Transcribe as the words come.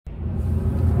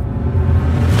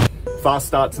Fast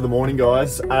start to the morning,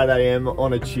 guys. 8 AM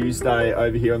on a Tuesday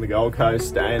over here on the Gold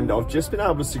Coast, and I've just been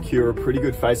able to secure a pretty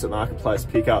good Facebook Marketplace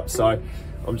pickup. So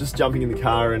I'm just jumping in the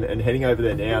car and heading over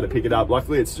there now to pick it up.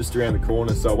 Luckily, it's just around the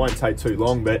corner, so it won't take too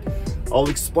long, but I'll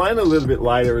explain a little bit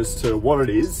later as to what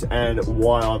it is and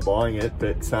why I'm buying it,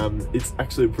 but it's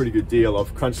actually a pretty good deal.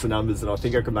 I've crunched the numbers and I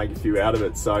think I can make a few out of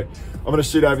it. So I'm gonna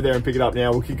shoot over there and pick it up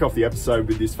now. We'll kick off the episode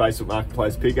with this Facebook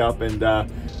Marketplace pickup, and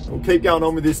we'll keep going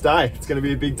on with this day. It's gonna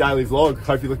be a big daily vlog.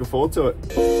 Hope you're looking forward to it.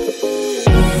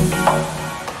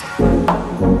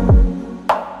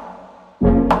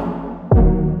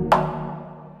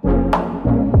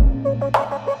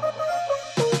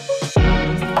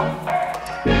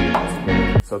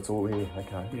 So it's all here,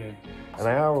 okay. Yeah. And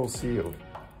they are all sealed.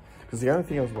 Because the only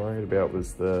thing I was worried about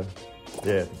was the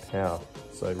power.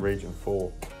 So region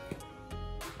 4.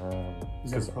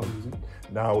 Is that a problem, is it?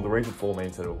 No, well, the region 4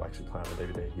 means that it'll actually play on the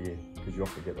DVD here, because you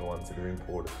often get the ones that are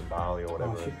imported from Bali or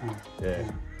whatever. Oh, shit. Oh.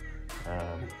 Yeah.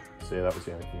 So yeah, that was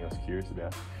the only thing I was curious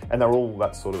about. And they're all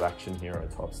that sort of action hero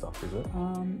type stuff, is it?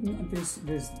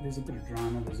 There's a bit of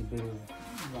drama, there's a bit of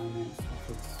romance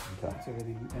stuff. It's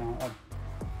everything. You know,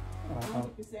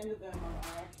 90% of them are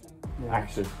action. Yeah.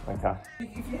 Action, okay.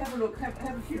 If you have a look,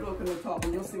 have a few look at the top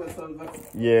and you'll see what sort of...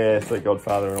 Yeah, it's like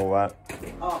Godfather and all that.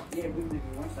 Oh, yeah, we didn't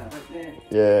even watch that, but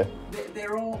yeah.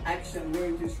 They're all action. We're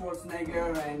into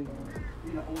Schwarzenegger and,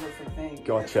 you know, all that sort of thing.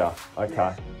 Gotcha,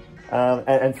 okay. Yeah.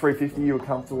 And 350, you were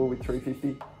comfortable with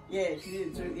 350? Yeah, she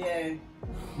did, yeah.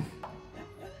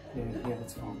 yeah,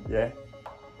 that's fine. Yeah?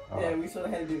 Yeah, we sort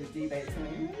of had a bit of a debate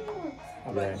tonight.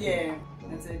 But yeah,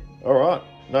 that's it. All right,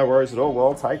 no worries at all. Well,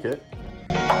 I'll take it.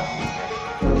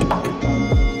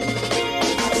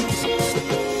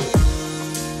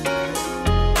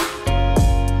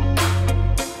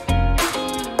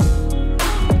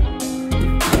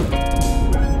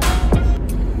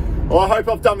 Well, I hope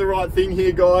I've done the right thing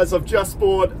here, guys. I've just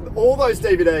bought all those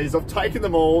DVDs. I've taken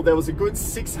them all. There was a good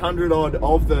 600 odd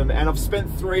of them, and I've spent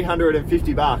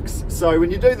 350 bucks. So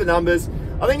when you do the numbers,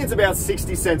 I think it's about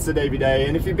 60 cents a DVD.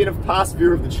 And if you've been a past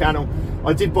viewer of the channel,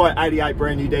 I did buy 88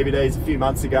 brand new DVDs a few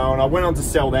months ago, and I went on to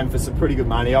sell them for some pretty good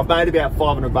money. I've made about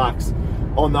 500 bucks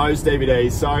on those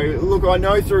DVDs. So look, I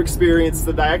know through experience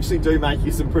that they actually do make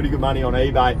you some pretty good money on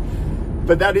eBay.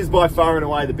 But that is by far and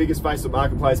away the biggest Facebook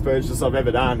Marketplace purchase I've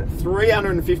ever done.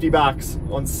 350 bucks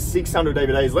on 600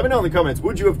 DVDs. Let me know in the comments,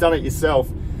 would you have done it yourself?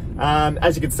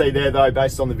 As you can see there though,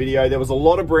 based on the video, there was a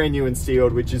lot of brand new and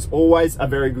sealed, which is always a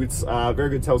very good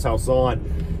telltale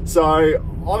sign. So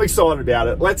I'm excited about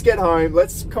it. Let's get home.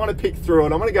 Let's kind of pick through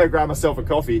it. I'm gonna go grab myself a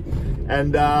coffee,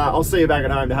 and I'll see you back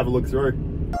at home to have a look through.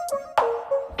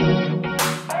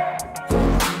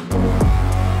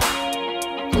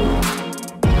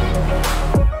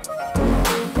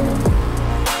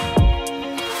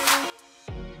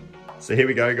 So here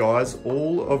we go, guys.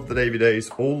 All of the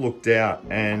DVDs all looked out,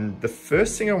 and the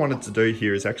first thing I wanted to do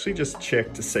here is actually just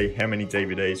check to see how many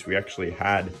DVDs we actually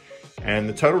had, and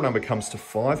the total number comes to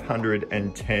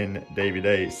 510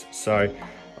 DVDs. So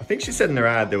I think she said in her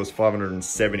ad there was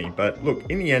 570, but look,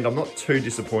 in the end, I'm not too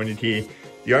disappointed here.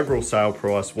 The overall sale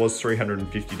price was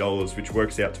 $350, which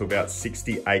works out to about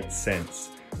 68 cents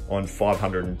on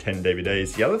 510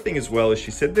 DVDs. The other thing as well is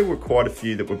she said there were quite a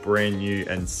few that were brand new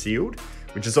and sealed,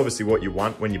 which is obviously what you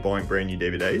want when you're buying brand new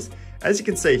DVDs. As you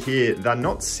can see here, they're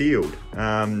not sealed,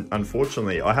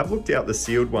 unfortunately. I have looked out the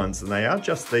sealed ones, and they are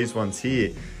just these ones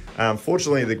here.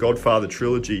 Fortunately, the Godfather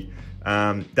trilogy,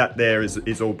 that there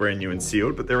is all brand new and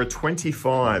sealed, but there are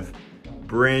 25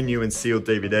 brand new and sealed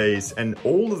DVDs, and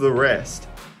all of the rest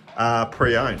are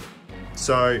pre-owned.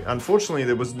 So unfortunately,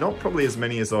 there was not probably as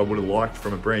many as I would have liked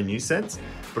from a brand new sense,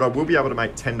 but I will be able to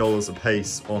make $10 a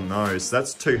piece on those. So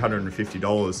that's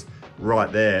 $250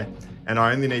 right there, and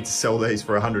I only need to sell these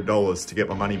for $100 to get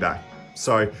my money back.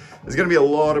 So there's going to be a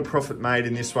lot of profit made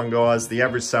in this one, guys. The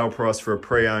average sale price for a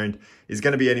pre-owned is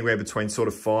going to be anywhere between sort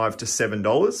of $5 to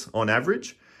 $7 on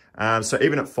average. So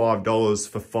even at $5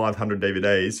 for 500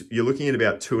 DVDs, you're looking at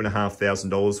about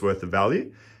 $2,500 worth of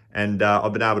value, and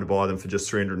I've been able to buy them for just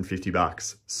 350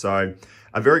 bucks. So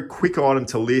a very quick item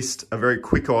to list, a very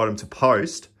quick item to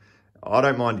post. I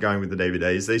don't mind going with the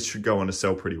DVDs. These should go on to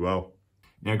sell pretty well.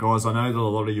 Now guys, I know that a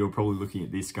lot of you are probably looking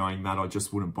at this going, Matt, I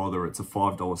just wouldn't bother. It's a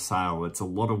 $5 sale. It's a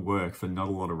lot of work for not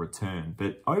a lot of return.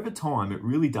 But over time, it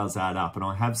really does add up. And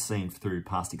I have seen through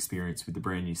past experience with the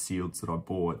brand new sealeds that I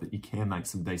bought that you can make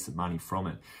some decent money from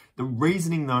it. The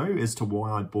reasoning though, as to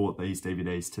why I bought these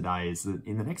DVDs today is that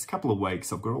in the next couple of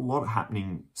weeks, I've got a lot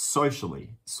happening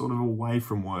socially, sort of away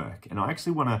from work. And I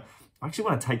actually want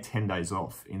to take 10 days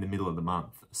off in the middle of the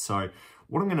month. So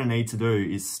what I'm going to need to do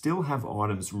is still have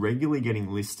items regularly getting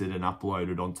listed and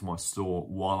uploaded onto my store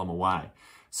while I'm away.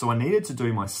 So I needed to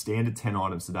do my standard 10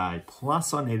 items a day,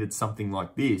 plus I needed something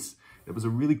like this. It was a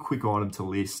really quick item to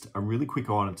list, a really quick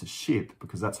item to ship,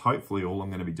 because that's hopefully all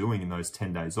I'm going to be doing in those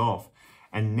 10 days off.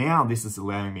 And now this is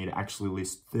allowing me to actually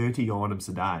list 30 items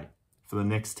a day for the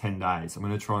next 10 days. I'm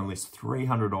going to try and list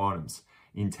 300 items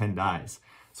in 10 days.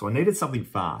 So I needed something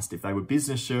fast. If they were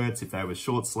business shirts, if they were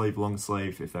short sleeve, long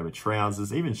sleeve, if they were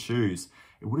trousers, even shoes,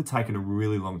 it would have taken a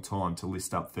really long time to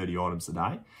list up 30 items a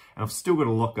day. And I've still got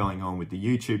a lot going on with the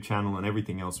YouTube channel and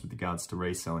everything else with regards to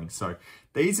reselling. So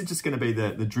these are just going to be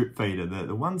the drip feeder,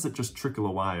 the ones that just trickle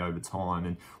away over time.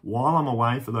 And while I'm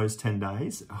away for those 10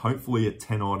 days, hopefully at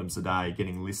 10 items a day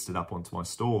getting listed up onto my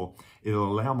store, it'll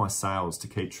allow my sales to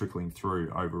keep trickling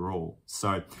through overall.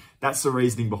 So that's the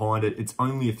reasoning behind it. It's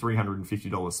only a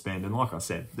 $350 spend. And like I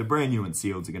said, the brand new and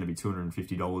sealeds are going to be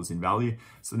 $250 in value.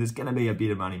 So there's going to be a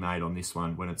bit of money made on this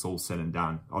one when it's all said and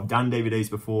done. I've done DVDs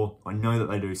before. I know that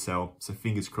they do sell. So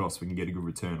fingers crossed we can get a good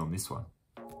return on this one.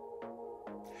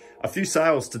 A few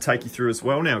sales to take you through as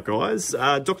well now, guys.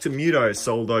 Dr. Muto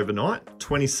sold overnight,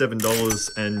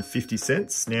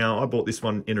 $27.50. Now, I bought this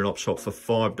one in an op shop for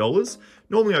 $5.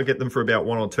 Normally, I get them for about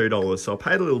 $1 or $2, so I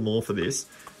paid a little more for this.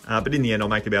 But in the end, I'll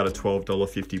make about a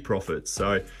 $12.50 profit.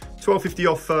 So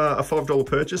 $12.50 off a $5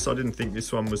 purchase. I didn't think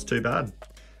this one was too bad.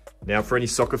 Now, for any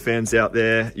soccer fans out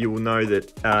there, you will know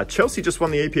that Chelsea just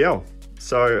won the EPL.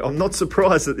 So I'm not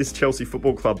surprised that this Chelsea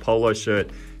Football Club polo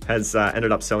shirt has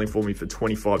ended up selling for me for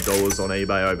 $25 on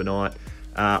eBay overnight.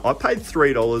 I paid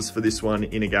 $3 for this one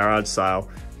in a garage sale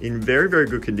in very, very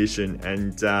good condition.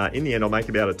 And in the end, I'll make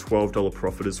about a $12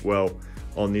 profit as well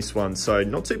on this one. So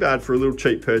not too bad for a little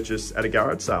cheap purchase at a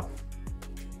garage sale.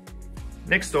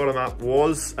 Next item up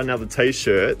was another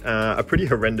t-shirt, a pretty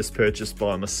horrendous purchase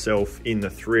by myself in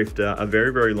the thrift a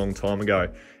very, very long time ago.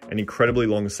 An incredibly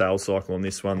long sales cycle on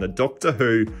this one. The Doctor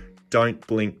Who Don't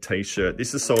Blink t-shirt.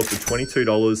 This is sold for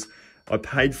 $22. I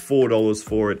paid $4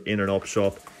 for it in an op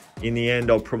shop. In the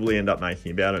end, I'll probably end up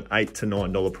making about an $8 to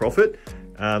 $9 profit.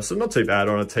 So not too bad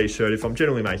on a t-shirt. If I'm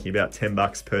generally making about 10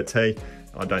 bucks per tee,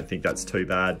 I don't think that's too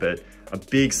bad, but a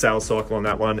big sales cycle on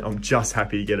that one. I'm just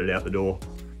happy to get it out the door.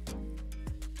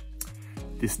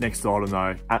 This next item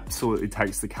though absolutely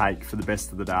takes the cake for the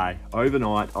best of the day.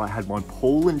 Overnight, I had my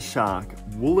Paul and Shark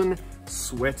woolen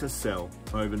sweater sell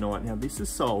overnight. Now this is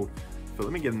sold for,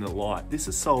 let me get in the light. This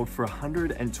is sold for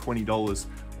 $120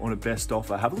 on a best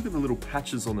offer. Have a look at the little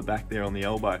patches on the back there on the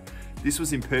elbow. This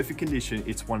was in perfect condition.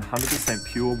 It's 100%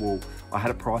 pure wool. I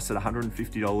had it priced at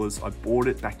 $150. I bought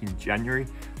it back in January,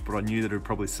 but I knew that it would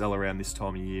probably sell around this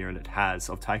time of year, and it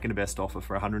has. I've taken a best offer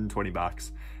for 120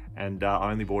 bucks. And I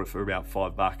only bought it for about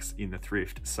 $5 in the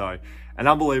thrift. So an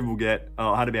unbelievable get.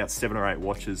 I had about 7 or 8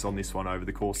 watches on this one over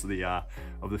the course of the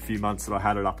few months that I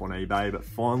had it up on eBay, but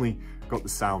finally got the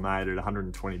sale made at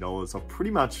 $120. I've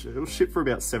pretty much, it'll ship for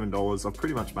about $7. I've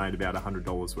pretty much made about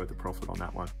 $100 worth of profit on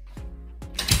that one.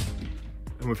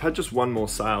 And we've had just one more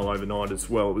sale overnight as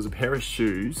well. It was a pair of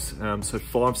shoes, so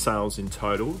 5 sales in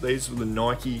total. These were the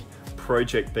Nike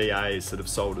Project BAs that have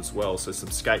sold as well. So some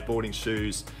skateboarding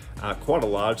shoes, quite a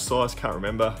large size, can't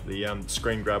remember. The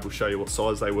screen grab will show you what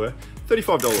size they were.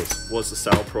 $35 was the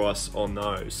sale price on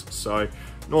those. So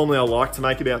normally I like to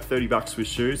make about 30 bucks with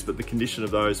shoes, but the condition of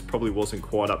those probably wasn't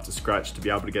quite up to scratch to be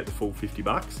able to get the full 50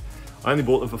 bucks. I only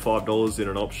bought them for $5 in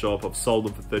an op shop. I've sold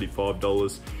them for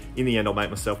 $35. In the end, I'll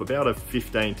make myself about a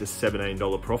 $15 to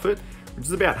 $17 profit, which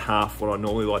is about half what I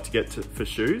normally like to get for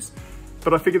shoes.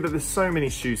 But I figured that there's so many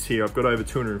shoes here. I've got over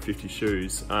 250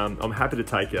 shoes. I'm happy to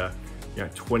take a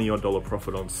 $20 odd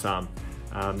profit on some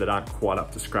that aren't quite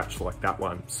up to scratch like that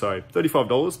one. So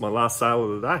 $35, my last sale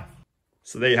of the day.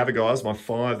 So there you have it, guys, my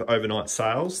 5 overnight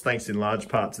sales, thanks in large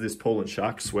part to this Paul and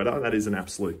Shark sweater. That is an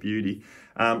absolute beauty.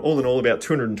 All in all, about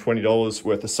 $220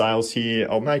 worth of sales here.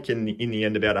 I'll make in the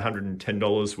end about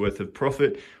 $110 worth of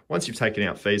profit once you've taken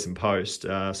out fees and post. So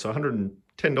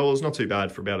 $110, not too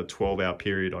bad for about a 12-hour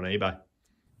period on eBay.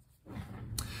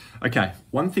 Okay,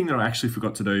 one thing that I actually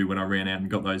forgot to do when I ran out and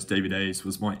got those DVDs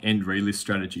was my end relist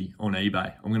strategy on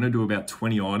eBay. I'm going to do about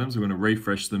 20 items. I'm going to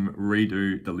refresh them,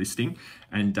 redo the listing,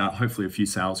 and hopefully a few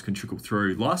sales can trickle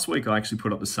through. Last week, I actually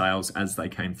put up the sales as they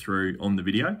came through on the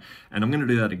video, and I'm going to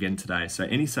do that again today. So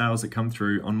any sales that come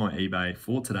through on my eBay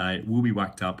for today will be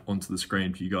whacked up onto the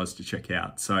screen for you guys to check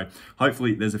out. So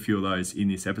hopefully there's a few of those in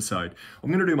this episode. I'm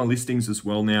going to do my listings as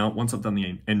well now. Once I've done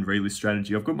the end relist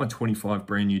strategy, I've got my 25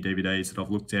 brand new DVDs that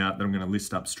I've looked at. that I'm going to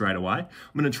list up straight away.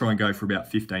 I'm going to try and go for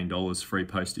about $15 free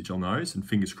postage on those, and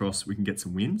fingers crossed we can get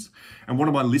some wins. And what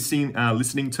am I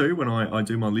listening to when I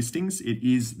do my listings? It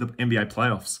is the NBA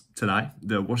playoffs today.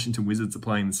 The Washington Wizards are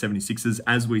playing the 76ers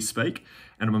as we speak,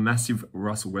 and I'm a massive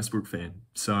Russell Westbrook fan.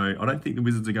 So I don't think the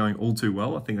Wizards are going all too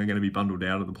well. I think they're going to be bundled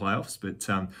out of the playoffs, but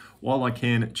while I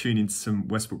can tune into some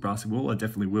Westbrook basketball, I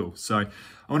definitely will. So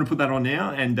I want to put that on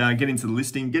now and get into the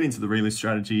listing, get into the relist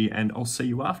strategy, and I'll see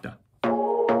you after.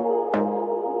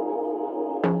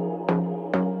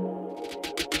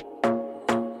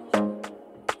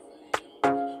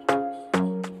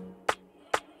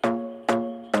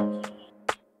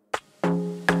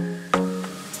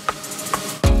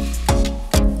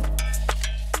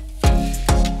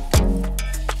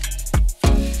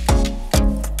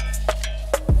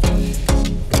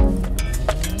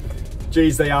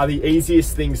 Geez, they are the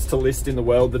easiest things to list in the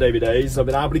world, the DVDs. I've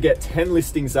been able to get 10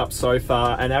 listings up so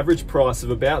far, an average price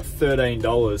of about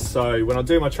 $13. So when I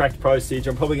do my tracked postage,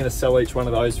 I'm probably going to sell each one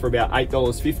of those for about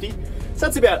 $8.50. So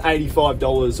that's about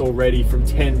 $85 already from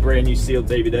 10 brand new sealed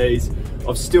DVDs.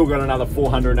 I've still got another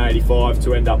 $485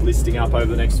 to end up listing up over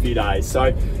the next few days.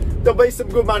 So there'll be some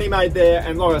good money made there.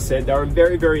 And like I said, they're a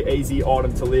very, very easy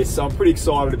item to list. So I'm pretty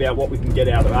excited about what we can get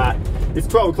out of that. It's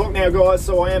 12 o'clock now, guys,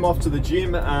 so I am off to the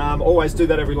gym. Always do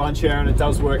that every lunch hour, and it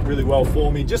does work really well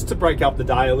for me just to break up the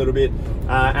day a little bit.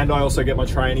 And I also get my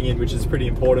training in, which is pretty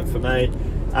important for me.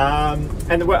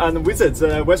 And the Wizards,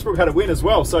 Westbrook had a win as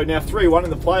well. So now 3-1 in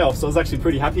the playoffs. So I was actually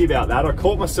pretty happy about that. I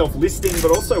caught myself listing,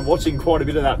 but also watching quite a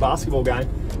bit of that basketball game.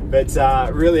 But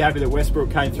really happy that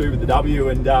Westbrook came through with the W,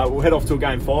 and we'll head off to a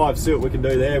game 5, see what we can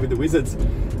do there with the Wizards.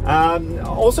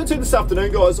 Also too, this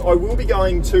afternoon, guys, I will be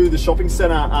going to the shopping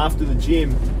centre after the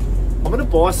gym. I'm going to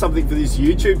buy something for this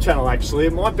YouTube channel, actually.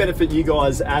 It might benefit you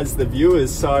guys as the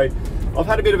viewers. So I've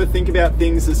had a bit of a think about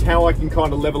things as how I can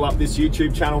kind of level up this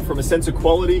YouTube channel from a sense of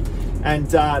quality. And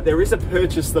there is a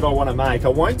purchase that I want to make. I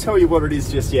won't tell you what it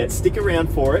is just yet. Stick around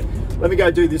for it. Let me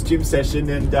go do this gym session,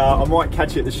 and I might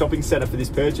catch you at the shopping centre for this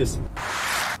purchase.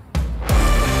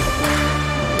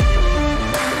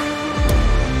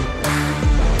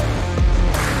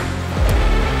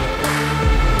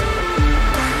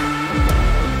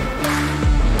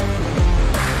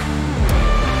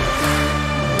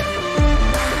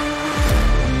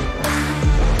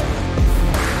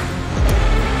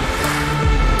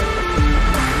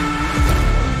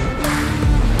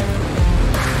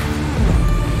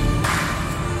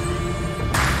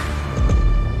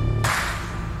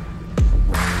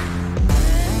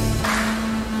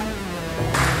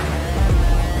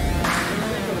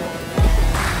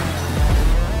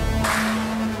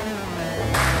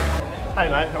 Hey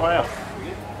mate, how are you?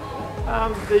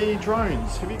 The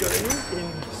drones, have you got any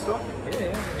in stock?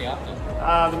 Yeah,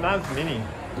 after. The Mav Mini.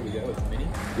 Here we go with the Mini.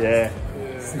 Yeah,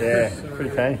 pretty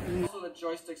keen. So the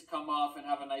joysticks come off and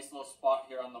have a nice little spot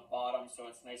here on the bottom, so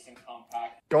it's nice and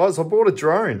compact. Guys, I bought a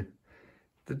drone.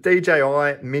 The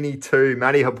DJI Mini 2.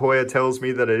 Matty Hapoya tells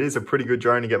me that it is a pretty good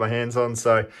drone to get my hands on,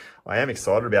 so I am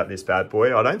excited about this bad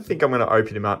boy. I don't think I'm going to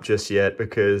open him up just yet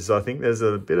because I think there's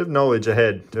a bit of knowledge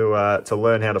ahead to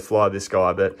learn how to fly this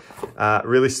guy, but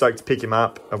really stoked to pick him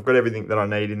up. I've got everything that I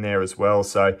need in there as well,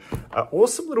 so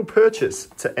awesome little purchase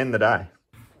to end the day.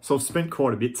 So I've spent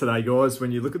quite a bit today, guys.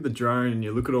 When you look at the drone and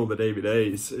you look at all the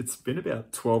DVDs, it's been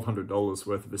about $1,200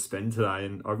 worth of a spend today,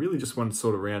 and I really just want to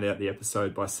sort of round out the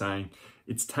episode by saying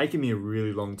it's taken me a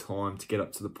really long time to get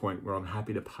up to the point where I'm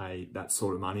happy to pay that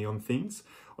sort of money on things.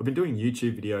 I've been doing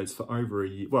YouTube videos for over a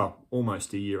year, well,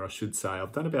 almost a year, I should say.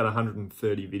 I've done about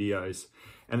 130 videos,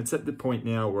 and it's at the point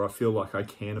now where I feel like I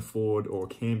can afford or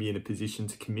can be in a position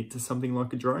to commit to something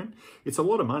like a drone. It's a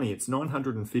lot of money. It's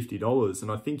 $950,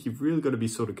 and I think you've really got to be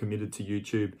sort of committed to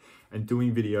YouTube and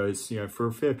doing videos, you know, for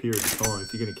a fair period of time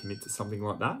if you're going to commit to something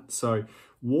like that. So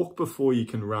walk before you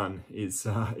can run is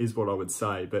what I would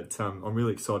say, but I'm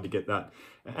really excited to get that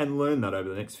and learn that over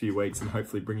the next few weeks and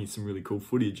hopefully bring you some really cool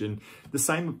footage. And the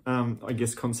same, I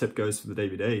guess, concept goes for the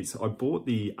DVDs. I bought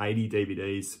the 80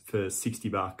 DVDs for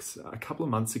 $60 a couple of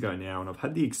months ago now, and I've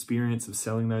had the experience of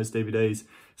selling those DVDs,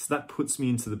 so that puts me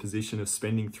into the position of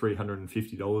spending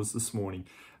 $350 this morning.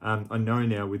 I know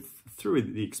now through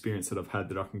the experience that I've had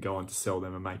that I can go on to sell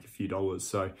them and make a few dollars.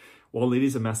 So while it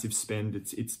is a massive spend,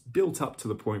 it's built up to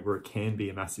the point where it can be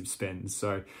a massive spend.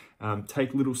 So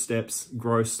take little steps,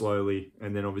 grow slowly,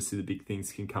 and then obviously the big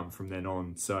things can come from then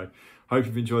on. So hope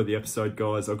you've enjoyed the episode,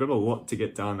 guys. I've got a lot to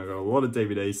get done. I've got a lot of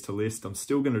DVDs to list. I'm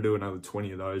still going to do another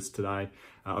 20 of those today.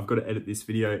 I've got to edit this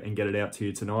video and get it out to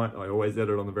you tonight. I always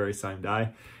edit on the very same day.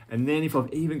 And then if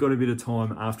I've even got a bit of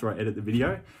time after I edit the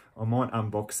video, I might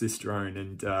unbox this drone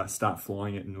and start start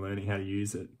flying it and learning how to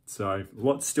use it. So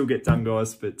lots still get done,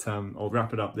 guys, but I'll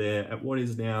wrap it up there at what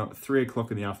is now 3 o'clock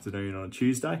in the afternoon on a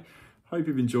Tuesday. Hope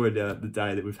you've enjoyed the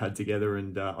day that we've had together,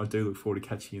 and I do look forward to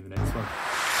catching you in the next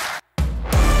one.